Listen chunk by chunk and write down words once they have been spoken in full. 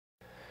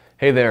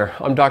Hey there,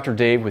 I'm Dr.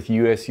 Dave with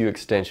USU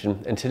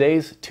Extension, and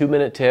today's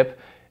 2-minute tip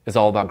is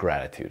all about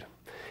gratitude.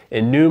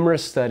 In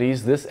numerous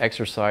studies, this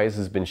exercise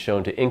has been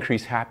shown to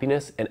increase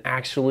happiness and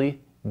actually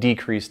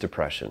decrease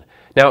depression.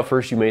 Now, at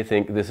first you may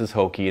think this is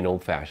hokey and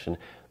old-fashioned,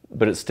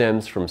 but it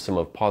stems from some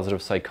of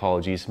positive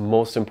psychology's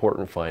most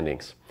important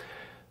findings.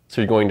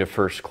 So you're going to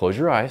first close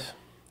your eyes.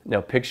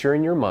 Now picture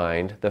in your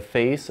mind the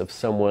face of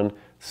someone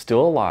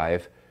still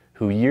alive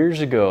who years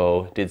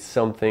ago did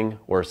something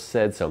or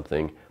said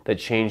something that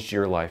changed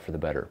your life for the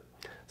better.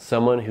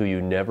 Someone who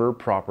you never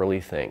properly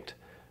thanked.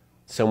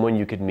 Someone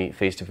you could meet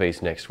face to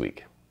face next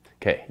week.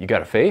 Okay, you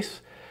got a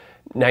face?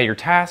 Now your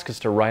task is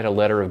to write a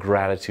letter of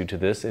gratitude to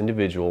this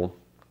individual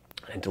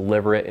and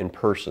deliver it in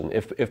person,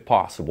 if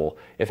possible.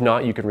 If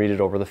not, you can read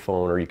it over the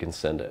phone or you can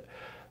send it.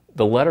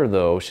 The letter,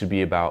 though, should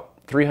be about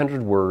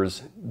 300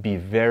 words. Be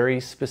very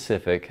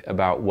specific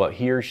about what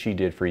he or she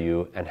did for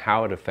you and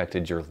how it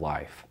affected your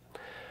life.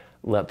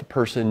 Let the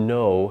person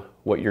know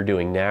what you're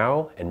doing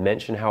now and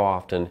mention how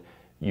often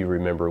you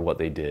remember what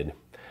they did.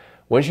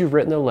 Once you've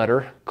written the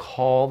letter,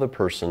 call the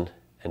person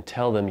and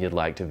tell them you'd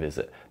like to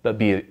visit, but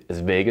be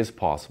as vague as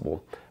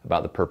possible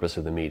about the purpose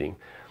of the meeting.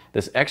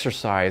 This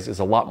exercise is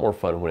a lot more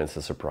fun when it's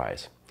a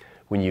surprise.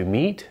 When you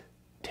meet,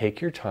 take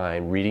your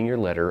time reading your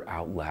letter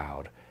out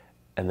loud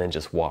and then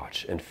just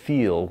watch and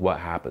feel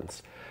what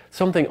happens.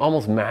 Something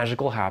almost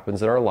magical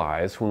happens in our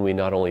lives when we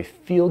not only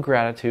feel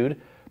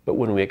gratitude, but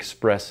when we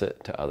express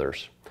it to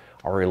others.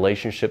 Our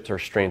relationships are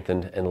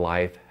strengthened and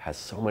life has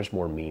so much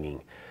more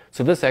meaning.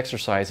 So this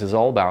exercise is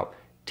all about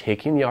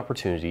taking the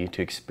opportunity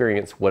to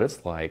experience what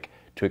it's like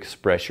to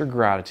express your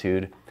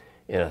gratitude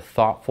in a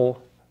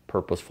thoughtful,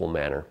 purposeful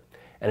manner.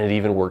 And it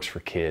even works for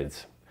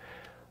kids.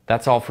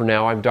 That's all for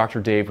now. I'm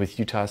Dr. Dave with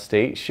Utah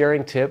State,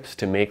 sharing tips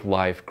to make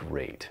life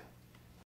great.